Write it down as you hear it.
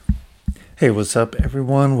Hey, what's up,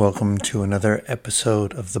 everyone? Welcome to another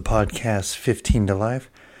episode of the podcast 15 to Life,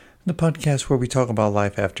 the podcast where we talk about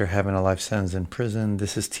life after having a life sentence in prison.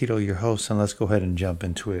 This is Tito, your host, and let's go ahead and jump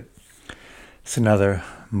into it. It's another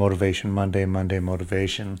Motivation Monday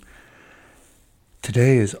motivation.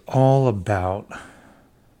 Today is all about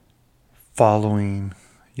following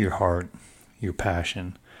your heart, your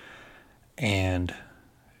passion, and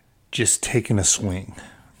just taking a swing,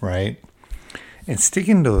 right? And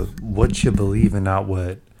sticking to what you believe and not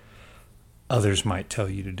what others might tell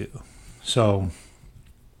you to do. So,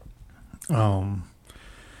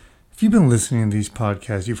 if you've been listening to these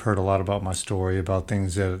podcasts, you've heard a lot about my story, about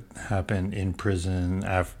things that happened in prison,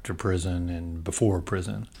 after prison, and before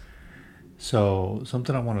prison. So,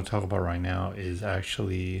 something I want to talk about right now is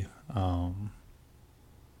actually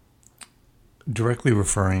directly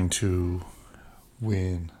referring to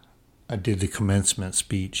when I did the commencement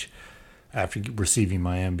speech after receiving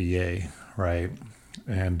my MBA, right?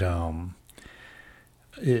 And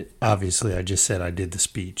obviously I just said I did the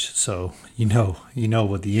speech, so you know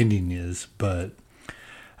what the ending is. But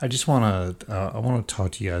I just want to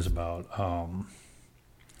talk to you guys about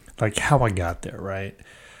like how I got there, right?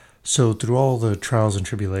 So through all the trials and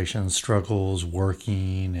tribulations, struggles,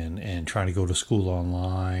 working and trying to go to school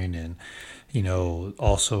online, and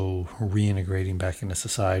also reintegrating back into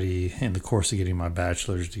society in the course of getting my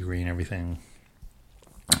bachelor's degree and everything.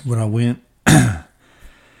 When I went and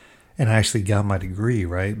I actually got my degree,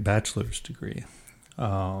 right, bachelor's degree,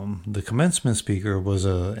 the commencement speaker was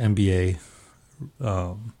a MBA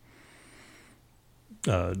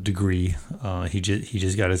degree. He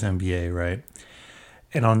just got his MBA, right?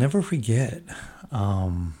 And I'll never forget.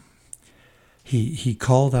 He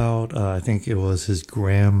called out, I think it was his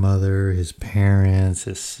grandmother, his parents,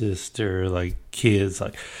 his sister, like kids.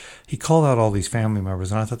 Like, he called out all these family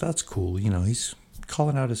members, and I thought, that's cool. He's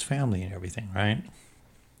calling out his family and everything, right?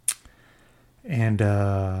 And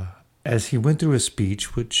as he went through his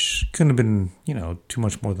speech, which couldn't have been, too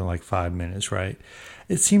much more than like 5 minutes, right?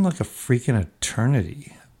 It seemed like a freaking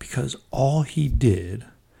eternity, because all he did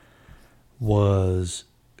was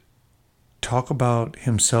talk about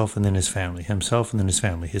himself and then his family,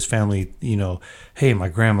 his family, hey, my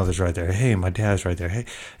grandmother's right there. Hey, my dad's right there. Hey,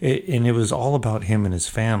 and it was all about him and his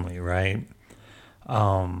family, right?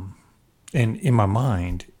 And in my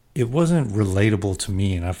mind, it wasn't relatable to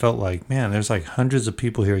me. And I felt like, man, there's like hundreds of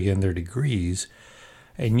people here getting their degrees,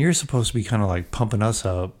 and you're supposed to be kind of like pumping us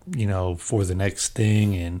up, for the next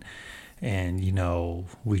thing. And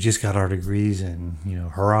we just got our degrees and,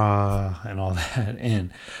 hurrah and all that.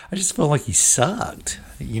 And I just felt like he sucked,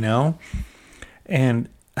 And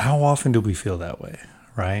how often do we feel that way,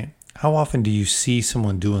 right? How often do you see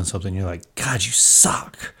someone doing something and you're like, God, you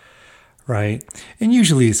suck, right? And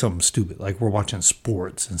usually it's something stupid, like we're watching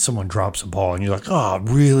sports and someone drops a ball and you're like, oh,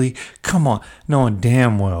 really? Come on. Knowing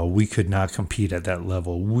damn well we could not compete at that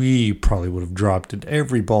level. We probably would have dropped it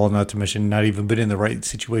every ball, not to mention not even been in the right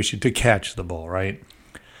situation to catch the ball, right?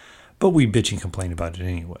 But we bitch and complain about it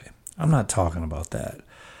anyway. I'm not talking about that.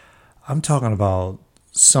 I'm talking about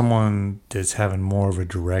someone that's having more of a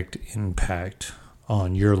direct impact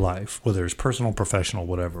on your life, whether it's personal, professional,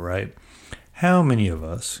 whatever, right? How many of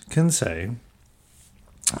us can say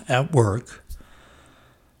at work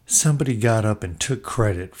somebody got up and took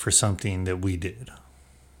credit for something that we did?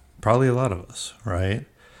 Probably a lot of us, right?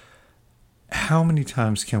 How many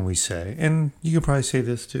times can we say, and you could probably say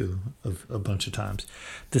this too a bunch of times,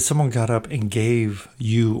 that someone got up and gave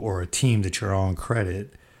you or a team that you're on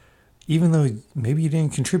credit, even though maybe you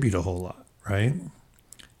didn't contribute a whole lot, right?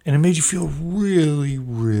 And it made you feel really,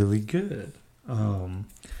 really good.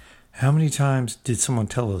 How many times did someone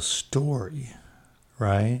tell a story,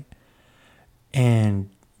 right? And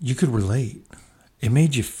you could relate. It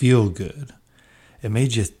made you feel good. It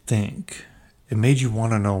made you think. It made you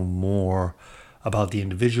want to know more about the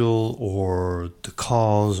individual or the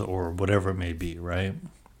cause or whatever it may be, right?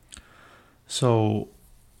 So,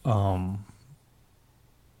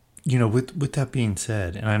 with that being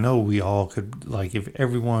said, and I know we all could, like, if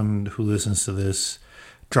everyone who listens to this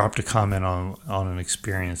dropped a comment on an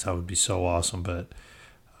experience, that would be so awesome. But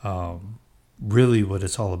really what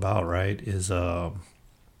it's all about, right, is the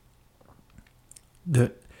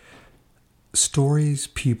stories,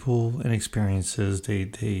 people, and experiences,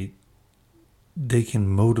 they can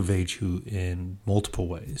motivate you in multiple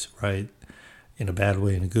ways, right? In a bad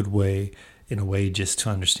way, in a good way, in a way just to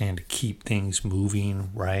understand, to keep things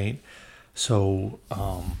moving, right? So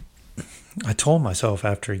I told myself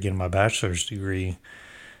after getting my bachelor's degree,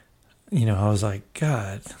 I was like,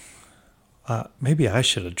 God, maybe I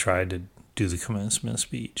should have tried to do the commencement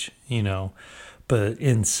speech, But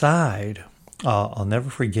inside, I'll never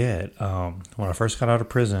forget when I first got out of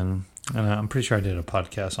prison, and I'm pretty sure I did a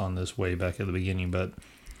podcast on this way back at the beginning, but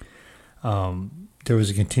there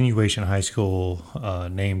was a continuation high school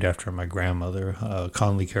named after my grandmother,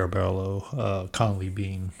 Conley Carabello, Conley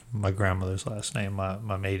being my grandmother's last name,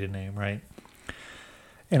 my maiden name, right?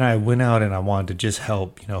 And I went out and I wanted to just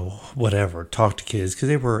help, whatever, talk to kids because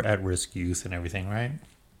they were at-risk youth and everything, right?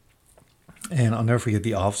 And I'll never forget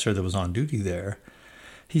the officer that was on duty there.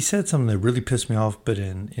 He said something that really pissed me off, but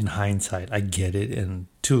in hindsight, I get it. And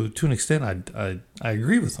to an extent, I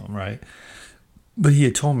agree with him, right? But he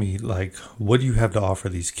had told me, like, what do you have to offer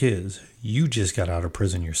these kids? You just got out of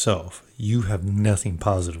prison yourself. You have nothing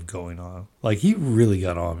positive going on. Like, he really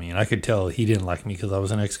got on me. And I could tell he didn't like me because I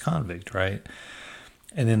was an ex-convict, right?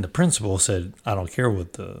 And then the principal said, I don't care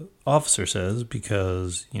what the officer says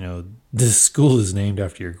because, this school is named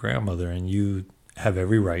after your grandmother and you have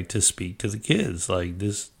every right to speak to the kids. Like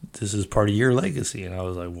this is part of your legacy. And I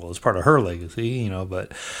was like, well, it's part of her legacy,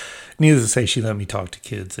 but needless to say, she let me talk to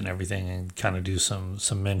kids and everything and kind of do some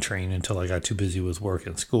mentoring until I got too busy with work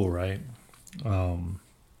and school. Right.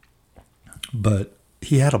 But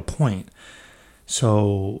he had a point.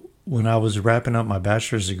 So when I was wrapping up my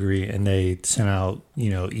bachelor's degree and they sent out,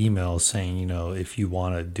 emails saying, if you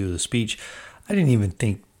want to do the speech, I didn't even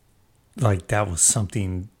think like that was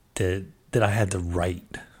something that I had the right,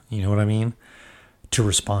 you know what I mean, to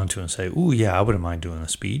respond to and say, ooh, yeah, I wouldn't mind doing a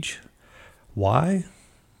speech. Why?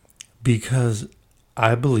 Because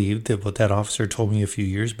I believed that what that officer told me a few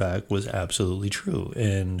years back was absolutely true.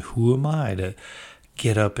 And who am I to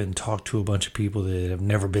get up and talk to a bunch of people that have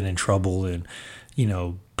never been in trouble and,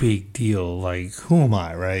 big deal. Like, who am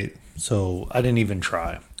I, right? So I didn't even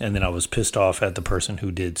try. And then I was pissed off at the person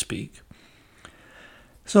who did speak.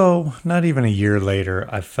 So not even a year later,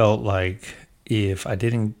 I felt like if I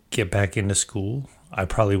didn't get back into school, I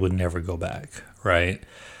probably would never go back, right?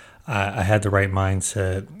 I had the right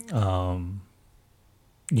mindset. I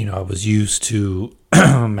was used to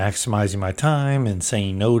maximizing my time and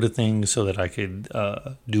saying no to things so that I could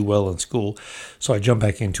do well in school. So I jumped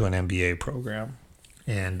back into an MBA program.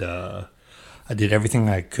 And I did everything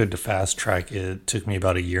I could to fast track it. It took me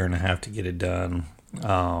about a year and a half to get it done.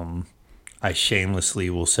 I shamelessly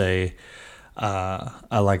will say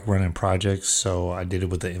I like running projects, so I did it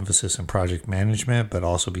with the emphasis in project management, but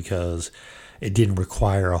also because it didn't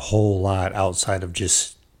require a whole lot outside of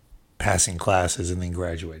just passing classes and then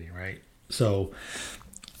graduating, right? So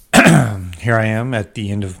here I am at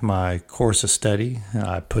the end of my course of study.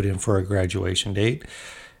 I put in for a graduation date,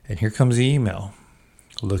 and here comes the email.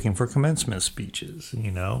 Looking for commencement speeches,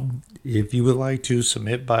 if you would like to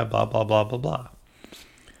submit by blah, blah, blah, blah, blah.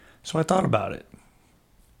 So I thought about it.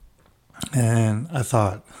 And I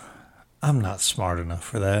thought, I'm not smart enough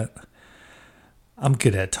for that. I'm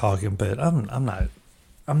good at talking, but I'm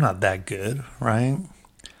not that good, right?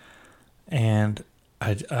 And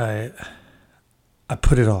I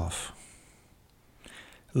put it off.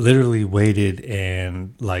 Literally waited,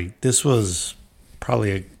 and like this was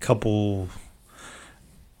probably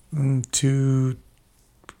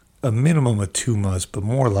a minimum of 2 months, but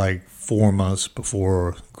more like 4 months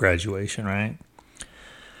before graduation, right?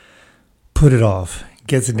 Put it off,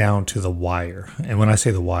 gets it down to the wire. And when I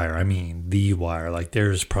say the wire, I mean the wire. Like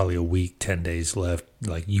there's probably a week, 10 days left.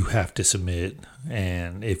 Like you have to submit.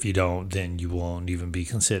 And if you don't, then you won't even be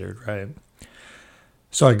considered, right?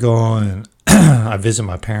 So I go on and I visit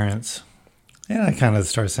my parents. And I kind of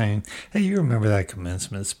start saying, hey, you remember that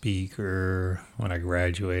commencement speaker when I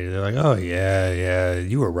graduated? They're like, oh, yeah,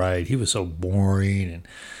 you were right. He was so boring. And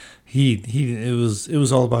it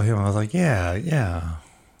was all about him. I was like, yeah.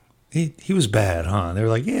 He was bad, huh? They were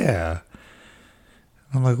like, yeah.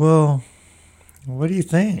 I'm like, well, what do you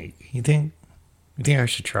think? You think I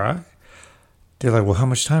should try? They're like, well, how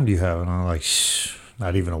much time do you have? And I'm like, shh,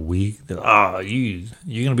 not even a week. They're like, you're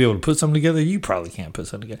going to be able to put something together? You probably can't put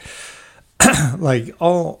something together. Like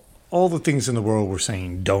all the things in the world were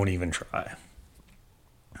saying, don't even try.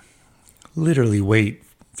 Literally wait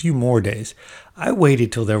a few more days. I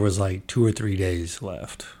waited till there was like 2 or 3 days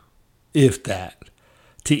left, if that,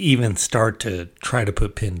 to even start to try to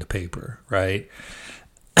put pen to paper, right?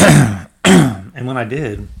 And when I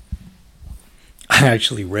did, I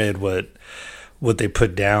actually read what they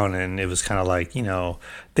put down, and it was kind of like,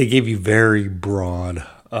 they gave you very broad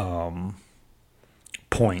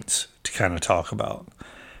points to kind of talk about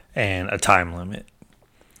and a time limit.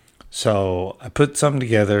 So I put something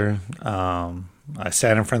together. I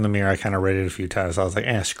sat in front of the mirror. I kind of read it a few times. I was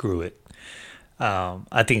like, screw it.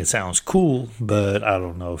 I think it sounds cool, but I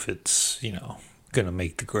don't know if it's, going to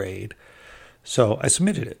make the grade. So I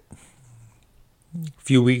submitted it. A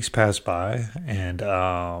few weeks pass by, and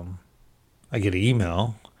I get an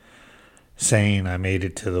email saying I made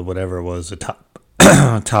it to the whatever it was, the top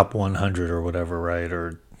top 100 or whatever, right?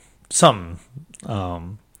 Or something.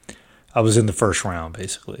 I was in the first round,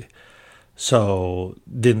 basically. So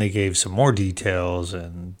then they gave some more details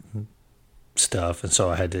and stuff, and so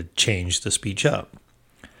I had to change the speech up.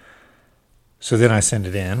 So then I sent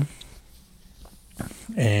it in,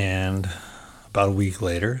 and about a week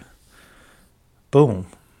later, boom,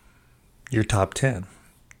 you're top 10.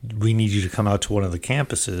 We need you to come out to one of the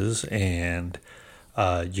campuses, and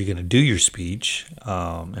you're going to do your speech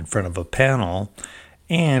in front of a panel,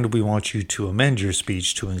 and we want you to amend your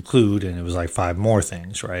speech to include, and it was like 5 more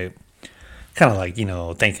things, right? Kind of like,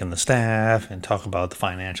 thanking the staff and talk about the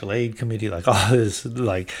financial aid committee, like all this,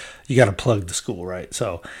 like you got to plug the school, right?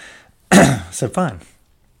 So I said, fine.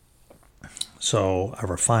 So I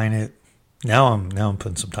refine it. Now I'm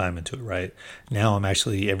putting some time into it, right? Now I'm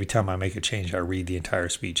actually, every time I make a change, I read the entire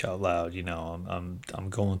speech out loud. I'm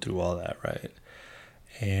going through all that, right?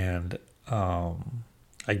 And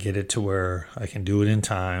I get it to where I can do it in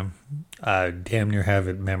time. I damn near have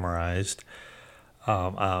it memorized.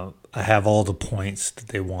 I have all the points that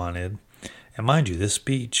they wanted. And mind you, this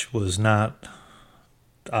speech was not,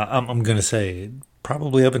 I'm going to say,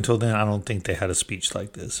 probably up until then, I don't think they had a speech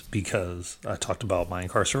like this, because I talked about my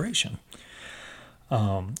incarceration.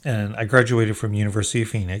 And I graduated from University of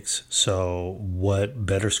Phoenix, so what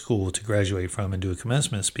better school to graduate from and do a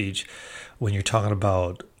commencement speech when you're talking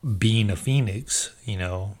about being a phoenix,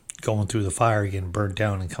 going through the fire, getting burnt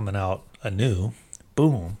down and coming out anew.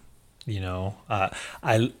 Boom.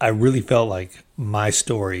 I really felt like my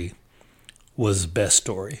story was the best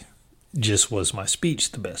story. Just was my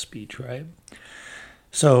speech the best speech, right?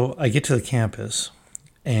 So I get to the campus,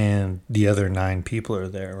 and the other 9 people are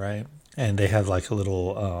there, right? And they have like a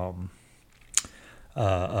little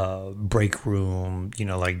break room,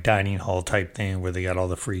 like dining hall type thing where they got all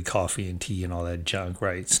the free coffee and tea and all that junk,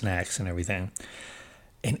 right? Snacks and everything.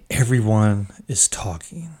 And everyone is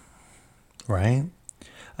talking, right?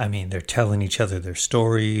 I mean, they're telling each other their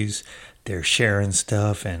stories, they're sharing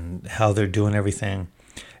stuff and how they're doing everything.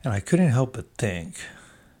 And I couldn't help but think,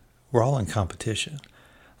 we're all in competition.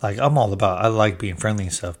 Like, I like being friendly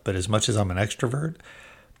and stuff, but as much as I'm an extrovert,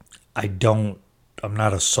 I'm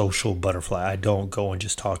not a social butterfly. I don't go and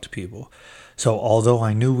just talk to people. So although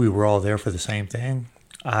I knew we were all there for the same thing,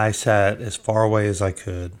 I sat as far away as I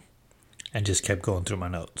could and just kept going through my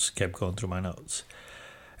notes.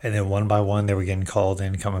 And then one by one, they were getting called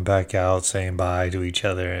in, coming back out, saying bye to each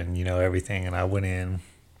other and, everything. And I went in,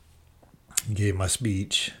 gave my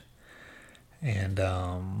speech. And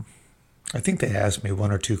I think they asked me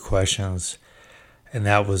 1 or 2 questions, and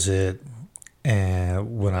that was it.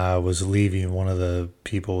 And when I was leaving, one of the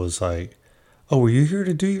people was like, "Oh, were you here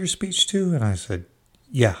to do your speech too?" And I said,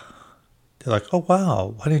 "Yeah." They're like, "Oh,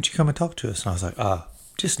 wow. Why didn't you come and talk to us?" And I was like,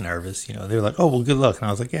 just nervous. They were like, "Oh, well, good luck." And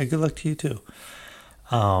I was like, "Yeah, good luck to you too."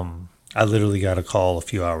 I literally got a call a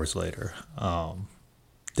few hours later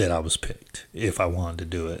that I was picked if I wanted to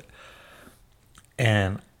do it.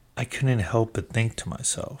 And I couldn't help but think to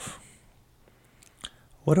myself,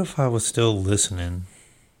 what if I was still listening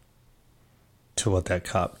to what that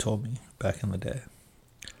cop told me back in the day?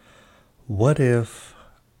 What if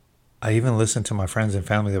I even listened to my friends and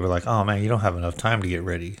family that were like, "Oh man, you don't have enough time to get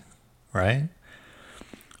ready," right?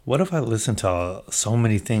 What if I listened to so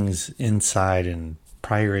many things inside and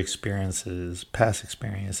prior experiences, past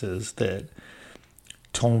experiences that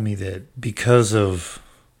told me that because of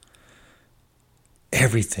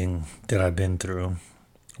everything that I've been through,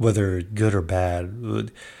 whether good or bad,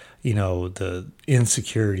 the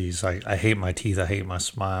insecurities, I hate my teeth, I hate my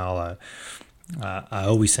smile, I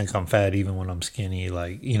always think I'm fat even when I'm skinny,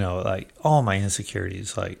 like all my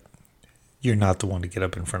insecurities, like, you're not the one to get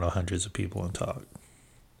up in front of hundreds of people and talk.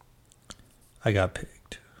 I got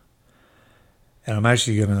picked. And I'm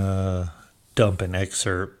actually going to dump an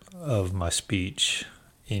excerpt of my speech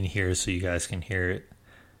in here so you guys can hear it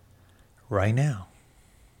right now.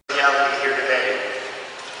 Reality here today.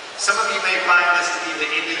 Some of you may find this to be the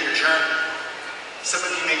end of your journey. Some of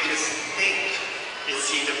you may just think it's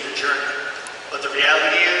the end of your journey. But the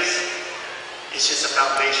reality is, it's just a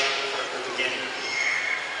foundation for the beginning.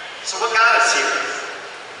 So what got us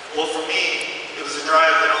here? Well, for me, it was a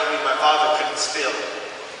drive that only my father couldn't spill.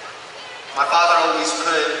 My father always put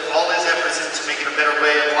all his efforts into making a better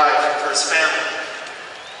way of life for his family.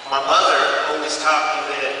 My mother always taught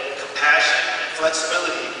me that compassion and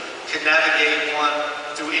flexibility can navigate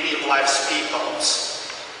one through any of life's speed bumps.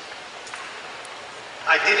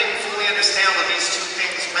 I didn't fully understand what these two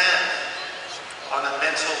things meant, on a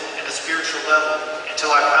mental and a spiritual level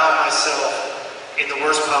until I found myself in the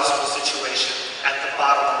worst possible situation at the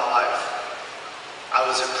bottom of my life. I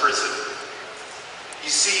was in prison.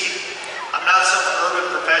 You see, I'm not some urban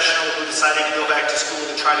professional who decided to go back to school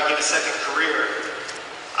to try to get a second career.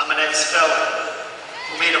 I'm an ex-felon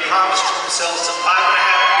who made a promise to himself some 5.5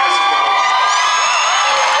 years ago.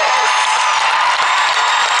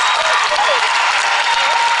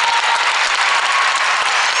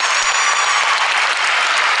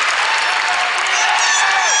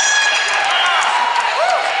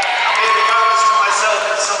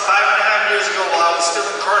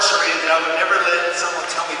 Incarcerated, I would never let someone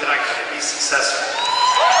tell me that I couldn't be successful.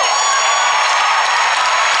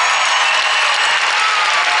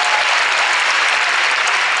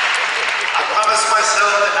 I promised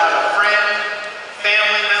myself that not a friend,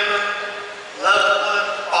 family member, loved one,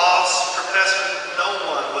 boss, professor, no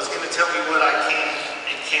one was going to tell me what I can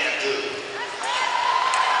and can't do.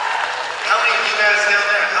 How many of you guys down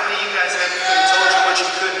there, how many of you guys have people who told you what you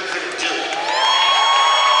could and couldn't do?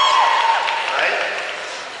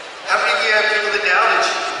 How many of you have people that doubted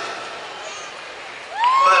you?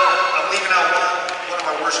 But I'm leaving out one of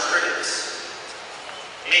my worst critics.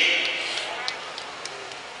 Me.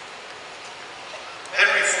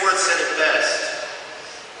 Henry Ford said it best.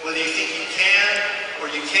 Whether you think you can or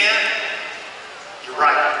you can't, you're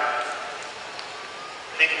right.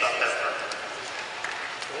 Think about that for a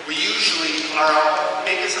minute. We usually are our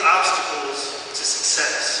biggest obstacles to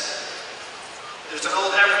success. There's an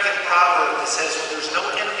old African proverb that says, when there's no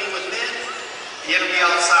enemy within, the enemy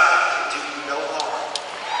outside can do you no harm.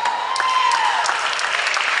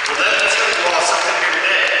 Well, let me tell you all something here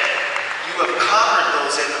today. You have conquered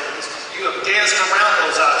those enemies. You have danced around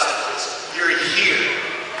those obstacles. You're here.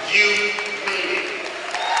 You made it.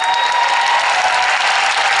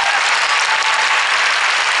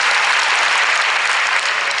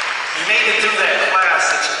 You made it through that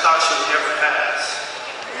class that you thought you would never pass.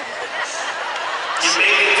 You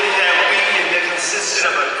made it through that weekend that consisted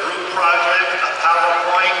of a group project, a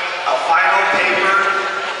PowerPoint, a final paper,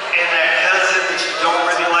 and that cousin that you don't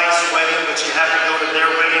really like sweating, but you have to go to their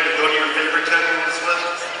wedding to go to your favorite cousin's with.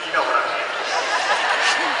 You know what I mean.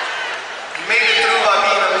 You made it through by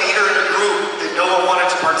being a leader in a group that no one wanted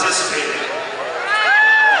to participate in.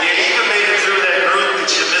 You even made it through that group that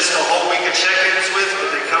you missed a whole week of check-ins with,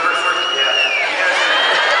 but they covered for you. Yeah.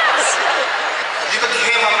 You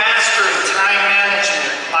became a master in time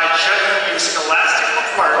management by juggling your scholastic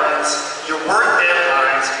requirements, your work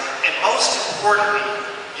deadlines, and most importantly,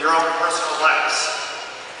 your own personal lives.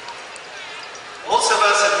 Most of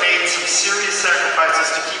us have made some serious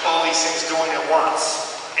sacrifices to keep all these things going at once.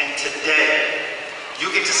 And today, you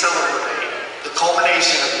get to celebrate the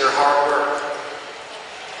culmination of your hard work.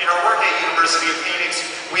 In our work at University of Phoenix,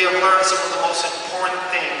 we have learned some of the most important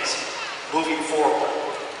things moving forward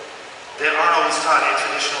that aren't always taught in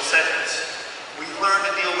traditional settings. We learn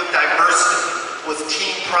to deal with diversity, with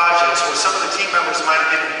team projects, where some of the team members might have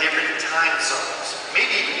been in different time zones, maybe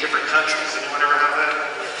even different countries. Anyone ever have that?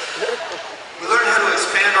 We learn how to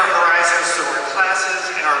expand our horizons through our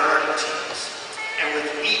classes and our learning teams. And with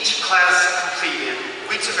each class completed,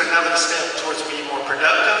 we took another step towards being more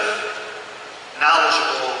productive,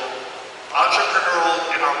 knowledgeable, entrepreneurial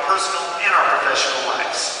in our personal and our professional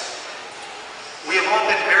lives. We have all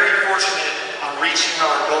been very fortunate on reaching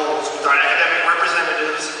our goals with our academic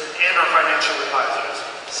representatives and our financial advisors,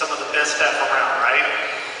 some of the best staff around, right?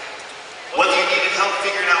 Whether you needed help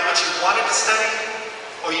figuring out what you wanted to study,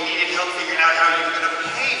 or you needed help figuring out how you were going to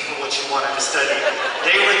pay for what you wanted to study,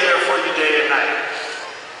 they were there for you day and night.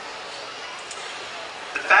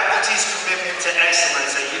 The faculty's commitment to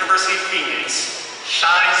excellence at University of Phoenix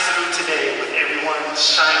shines through today with everyone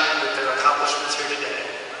shining with their accomplishments here today.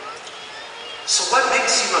 So what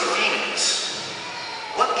makes you a Phoenix?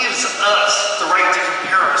 What gives us the right to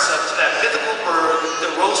compare ourselves to that mythical bird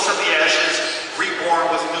that rose from the ashes, reborn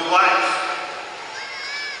with new life?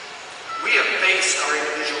 We have faced our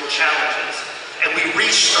individual challenges, and we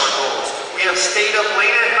reached our goals. We have stayed up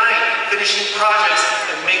late at night, finishing projects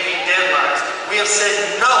and making deadlines. We have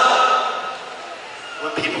said no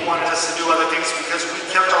when people wanted us to do other things because we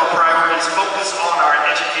kept our priorities focused on our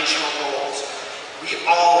educational goals. We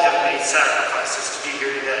all have made sacrifices to be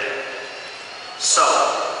here today. So,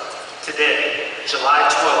 today, July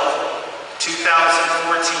 12th,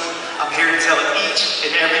 2014, I'm here to tell each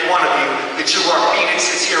and every one of you that you are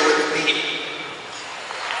Phoenixes here with me.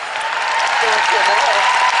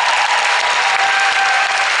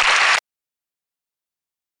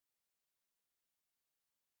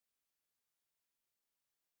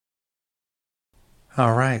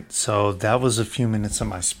 All right, so that was a few minutes of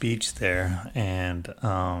my speech there, and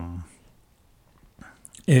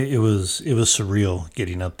it was surreal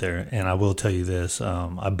getting up there. And I will tell you this: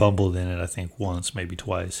 I bumbled in it, I think once, maybe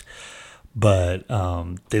twice, but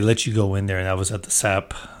they let you go in there, and that was at the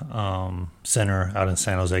SAP Center out in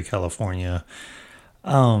San Jose, California.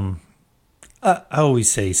 I always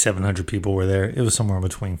say 700 people were there. It was somewhere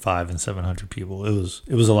between 500 and 700 people. It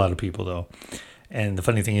was a lot of people though. And the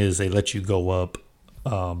funny thing is, they let you go up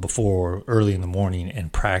before early in the morning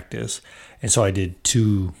and practice. And so I did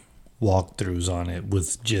 2 walkthroughs on it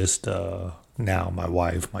with just now my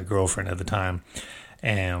wife, my girlfriend at the time,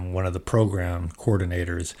 and one of the program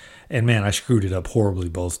coordinators. And man, I screwed it up horribly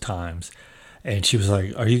both times. And she was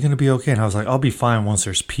like, "Are you going to be okay?" And I was like, "I'll be fine once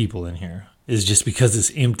there's people in here. It's just because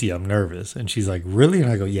it's empty, I'm nervous." And she's like, "Really?"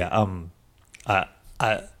 And I go, "Yeah,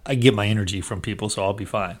 I get my energy from people, so I'll be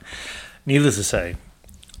fine." Needless to say,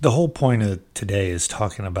 the whole point of today is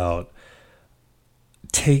talking about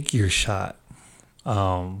take your shot.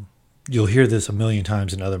 You'll hear this a million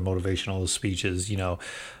times in other motivational speeches.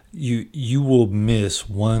 You will miss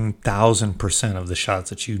 1,000% of the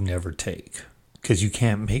shots that you never take, because you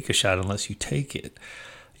can't make a shot unless you take it.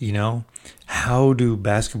 How do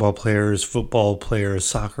basketball players, football players,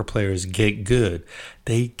 soccer players get good?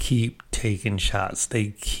 They keep taking shots.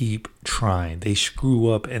 They keep trying. They screw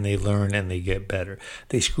up and they learn and they get better.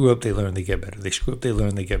 They screw up, they learn, they get better. They screw up, they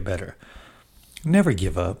learn, they get better. Never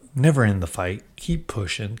give up. Never end the fight. Keep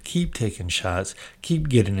pushing. Keep taking shots. Keep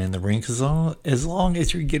getting in the ring. Because as long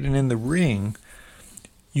as you're getting in the ring,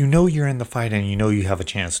 you know you're in the fight and you know you have a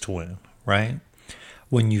chance to win, right?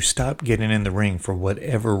 When you stop getting in the ring for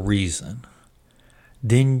whatever reason,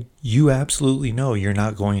 then you absolutely know you're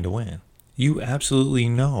not going to win. You absolutely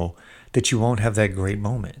know that you won't have that great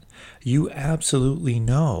moment. You absolutely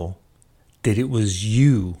know that it was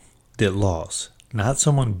you that lost, not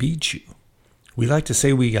someone beat you. We like to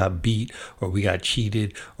say we got beat or we got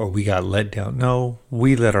cheated or we got let down. No,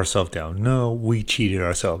 we let ourselves down. No, we cheated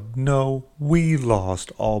ourselves. No, we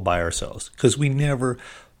lost all by ourselves because we never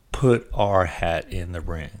put our hat in the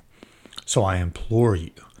ring. So I implore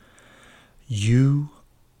you,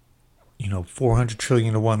 400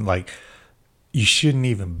 trillion to 1, like, you shouldn't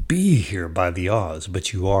even be here by the odds,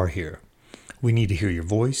 but you are here. We need to hear your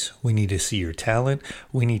voice. We need to see your talent.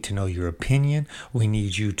 We need to know your opinion. We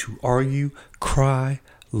need you to argue, cry,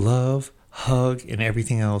 love, hug, and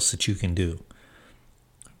everything else that you can do.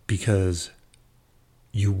 Because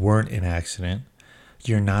you weren't an accident.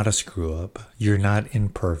 You're not a screw up. You're not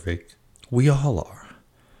imperfect. We all are.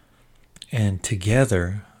 And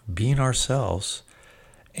together, being ourselves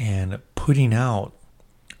and putting out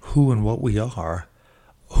who and what we are,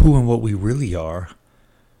 who and what we really are,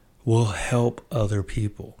 will help other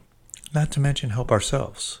people. Not to mention help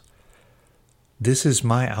ourselves. This is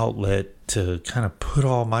my outlet to kind of put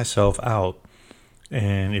all myself out.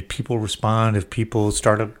 And if people respond, if people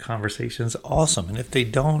start up conversations, awesome. And if they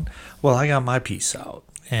don't, well, I got my piece out.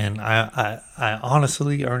 And I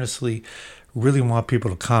honestly, earnestly really want people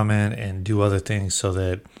to comment and do other things so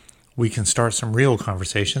that we can start some real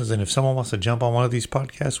conversations. And if someone wants to jump on one of these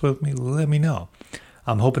podcasts with me, let me know.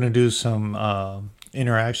 I'm hoping to do some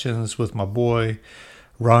interactions with my boy,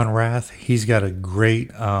 Ron Rath. He's got a great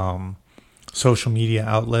social media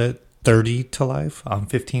outlet, 30 to life. I'm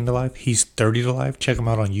 15 to life. He's 30 to life. Check him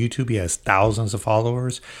out on YouTube. He has thousands of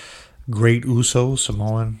followers. Great Uso,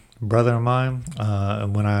 Samoan brother of mine.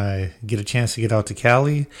 And when I get a chance to get out to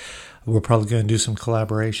Cali, we're probably going to do some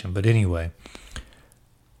collaboration. But anyway,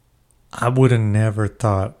 I would have never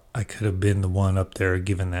thought I could have been the one up there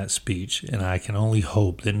giving that speech. And I can only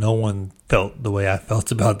hope that no one felt the way I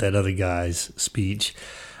felt about that other guy's speech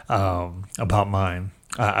about mine.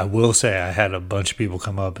 I will say I had a bunch of people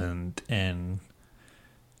come up and kind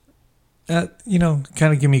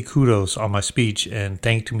of give me kudos on my speech and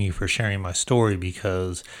thanked me for sharing my story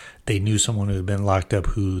because they knew someone who had been locked up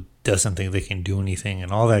who doesn't think they can do anything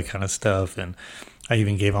and all that kind of stuff. And I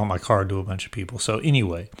even gave out my card to a bunch of people. So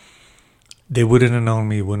anyway, they wouldn't have known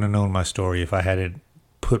me, wouldn't have known my story if I hadn't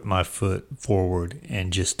put my foot forward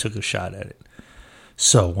and just took a shot at it.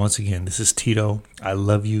 So once again, this is Tito. I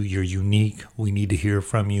love you. You're unique. We need to hear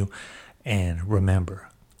from you. And remember,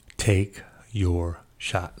 take your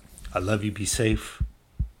shot. I love you. Be safe.